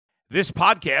This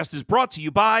podcast is brought to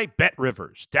you by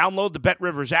BetRivers. Download the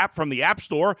BetRivers app from the App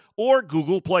Store or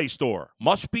Google Play Store.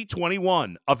 Must be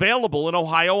 21. Available in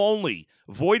Ohio only.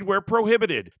 Void where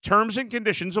prohibited. Terms and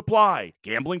conditions apply.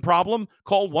 Gambling problem?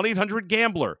 Call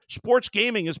 1-800-GAMBLER. Sports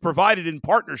gaming is provided in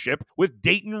partnership with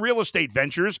Dayton Real Estate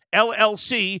Ventures,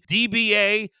 LLC,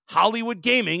 DBA, Hollywood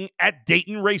Gaming at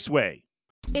Dayton Raceway.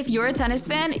 If you're a tennis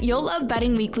fan, you'll love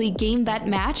Betting Weekly Game Bet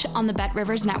Match on the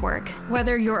BetRivers Network.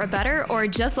 Whether you're a bettor or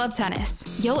just love tennis,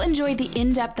 you'll enjoy the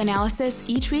in-depth analysis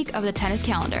each week of the tennis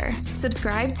calendar.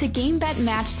 Subscribe to Game Bet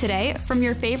Match today from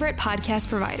your favorite podcast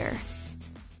provider.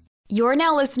 You're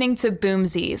now listening to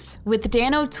Boomsies with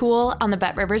Dan O'Toole on the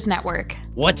BetRivers Network.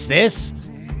 What's this?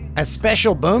 A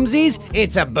special Boomsies?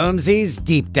 It's a Boomsies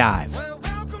deep dive.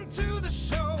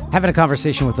 Having a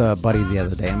conversation with a buddy the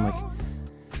other day, I'm like,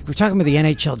 we were talking about the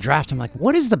NHL draft. I'm like,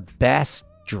 what is the best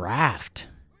draft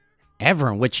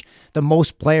ever in which the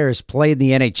most players played in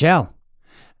the NHL?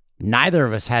 Neither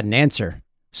of us had an answer,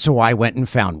 so I went and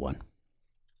found one.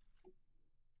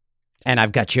 And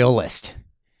I've got you a list.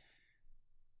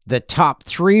 The top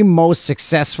 3 most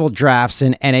successful drafts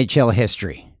in NHL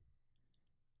history.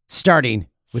 Starting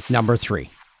with number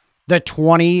 3. The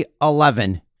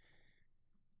 2011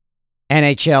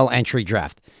 NHL entry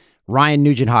draft. Ryan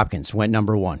Nugent-Hopkins went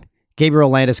number 1. Gabriel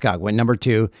Landeskog went number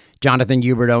 2. Jonathan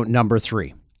Huberdeau, number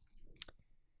 3.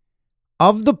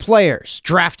 Of the players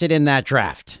drafted in that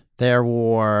draft, there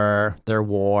were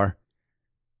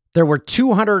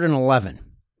 211.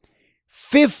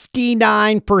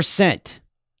 59%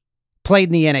 played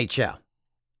in the NHL.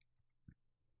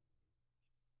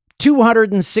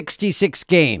 266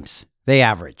 games they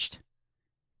averaged.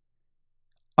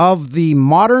 Of the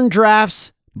modern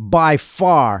drafts, by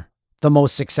far the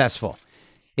most successful.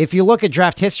 If you look at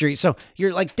draft history, so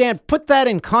you're like, Dan, put that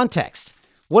in context.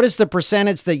 What is the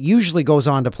percentage that usually goes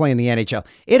on to play in the NHL?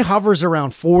 It hovers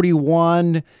around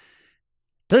 41.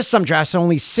 There's some drafts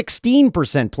only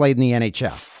 16% played in the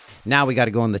NHL. Now we got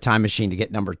to go in the time machine to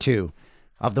get number 2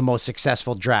 of the most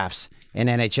successful drafts in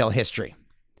NHL history,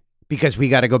 because we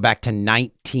got to go back to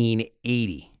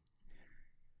 1980.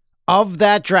 Of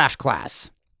that draft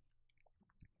class,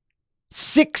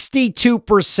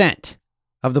 62%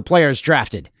 of the players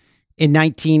drafted in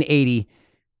 1980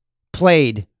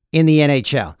 played in the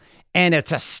NHL. And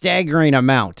it's a staggering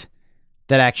amount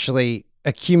that actually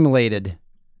accumulated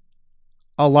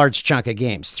a large chunk of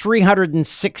games.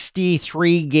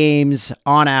 363 games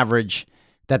on average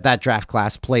that draft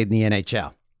class played in the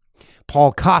NHL.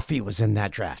 Paul Coffey was in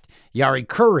that draft. Yari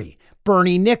Curry,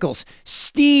 Bernie Nichols,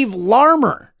 Steve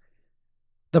Larmer,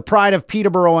 the pride of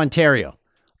Peterborough, Ontario,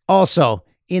 also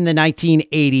in the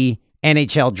 1980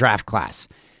 NHL draft class.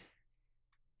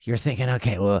 You're thinking,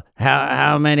 okay, well,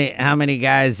 how many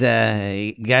guys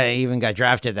even got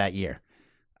drafted that year?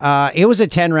 It was a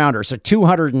 10-rounder, so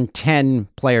 210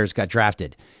 players got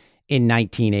drafted in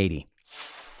 1980.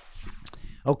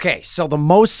 Okay, so the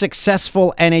most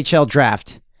successful NHL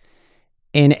draft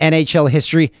in NHL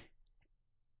history.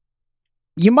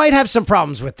 You might have some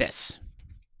problems with this,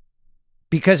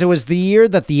 because it was the year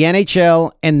that the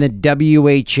NHL and the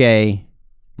WHA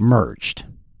merged.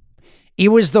 It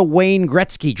was the Wayne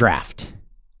Gretzky draft.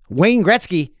 Wayne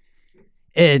Gretzky,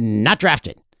 not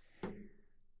drafted.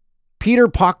 Peter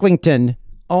Pocklington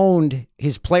owned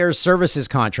his players' services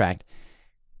contract,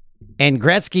 and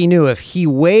Gretzky knew if he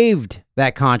waived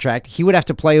that contract, he would have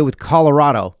to play with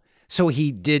Colorado. So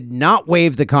he did not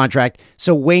waive the contract,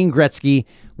 so Wayne Gretzky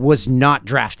was not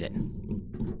drafted.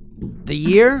 The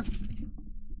year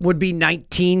would be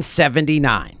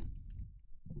 1979.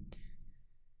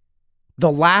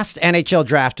 The last NHL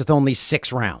draft with only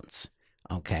 6 rounds.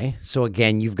 Okay, so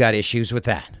again, you've got issues with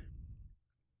that.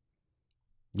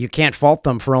 You can't fault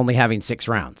them for only having 6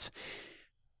 rounds.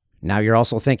 Now you're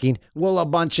also thinking, well, a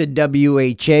bunch of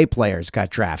WHA players got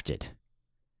drafted.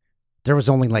 There was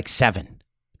only like 7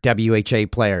 WHA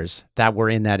players that were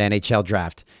in that NHL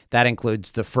draft. That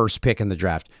includes the first pick in the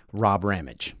draft, Rob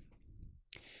Ramage.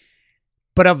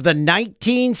 But of the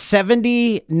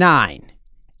 1979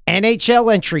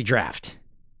 NHL entry draft,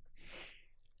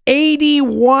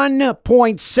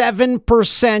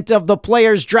 81.7% of the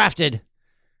players drafted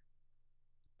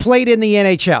played in the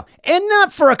NHL. And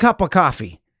not for a cup of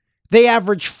coffee. They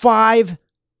averaged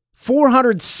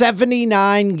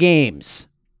 479 games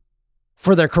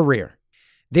for their career.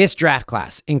 This draft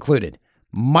class included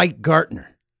Mike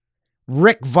Gartner,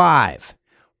 Rick Vive,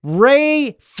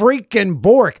 Ray freaking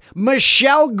Bourque,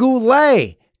 Michel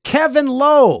Goulet, Kevin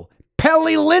Lowe,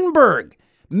 Pelle Lindbergh,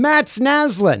 Mats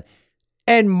Naslund,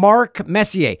 and Mark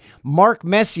Messier. Mark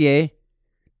Messier,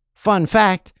 fun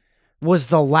fact, was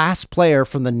the last player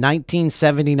from the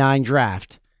 1979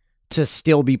 draft to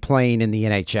still be playing in the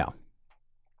NHL.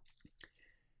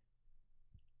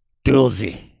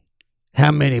 Dulzy,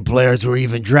 how many players were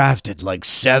even drafted? Like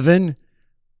 7?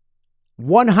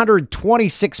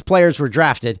 126 players were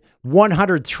drafted.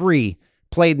 103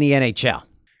 played in the NHL.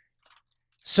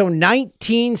 So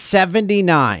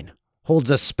 1979 holds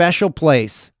a special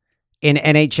place in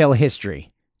NHL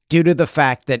history due to the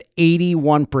fact that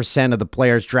 81% of the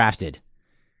players drafted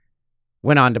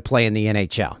went on to play in the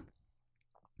NHL.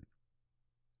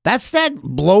 That stat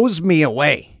blows me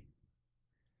away.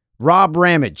 Rob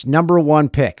Ramage, number 1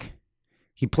 pick.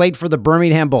 He played for the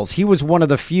Birmingham Bulls. He was one of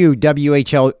the few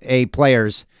WHLA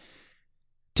players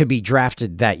to be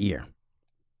drafted that year.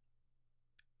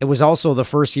 It was also the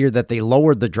first year that they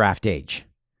lowered the draft age.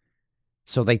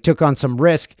 So they took on some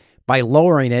risk by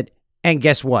lowering it, and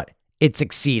guess what? It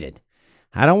succeeded.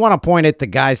 I don't want to point at the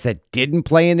guys that didn't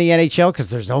play in the NHL because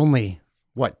there's only,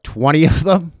 20 of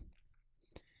them?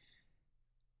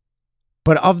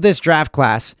 But of this draft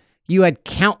class, you had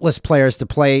countless players to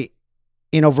play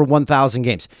in over 1,000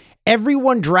 games.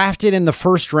 Everyone drafted in the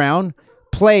first round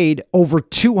played over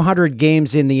 200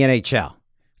 games in the NHL,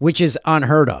 which is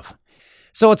unheard of.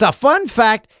 So it's a fun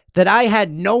fact that I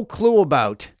had no clue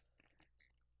about.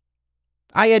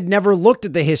 I had never looked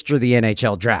at the history of the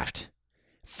NHL draft.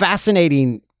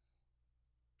 Fascinating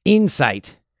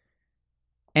insight.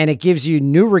 And it gives you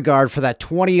new regard for that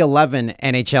 2011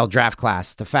 NHL draft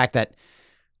class. The fact that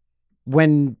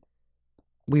when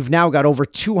we've now got over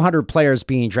 200 players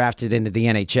being drafted into the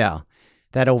NHL,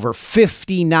 that over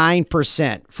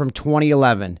 59% from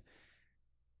 2011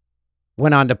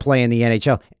 went on to play in the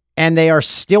NHL, and they are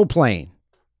still playing.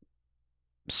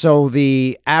 So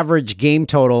the average game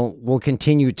total will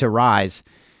continue to rise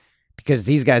because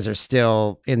these guys are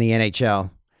still in the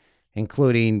NHL,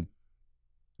 including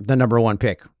the number 1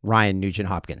 pick, Ryan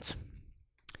Nugent-Hopkins.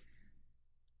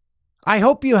 I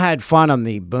hope you had fun on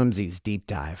the Boomsies deep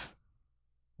dive.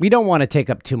 We don't want to take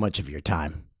up too much of your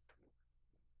time.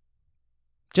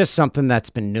 Just something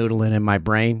that's been noodling in my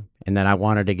brain and that I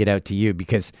wanted to get out to you,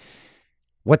 because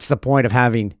what's the point of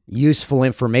having useful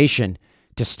information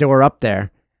to store up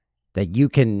there that you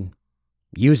can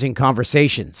use in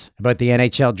conversations about the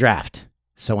NHL draft?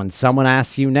 So when someone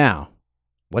asks you now,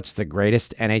 what's the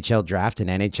greatest NHL draft in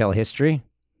NHL history?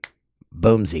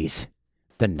 Boomsies,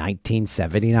 the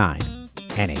 1979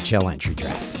 NHL entry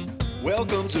draft.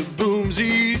 Welcome to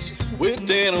Boomsies with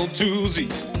Dan O'Toole.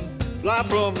 Live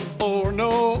from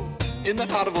Orono in the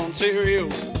heart of Ontario.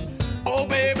 Oh,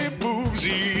 baby,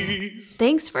 Boomsies.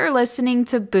 Thanks for listening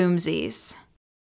to Boomsies.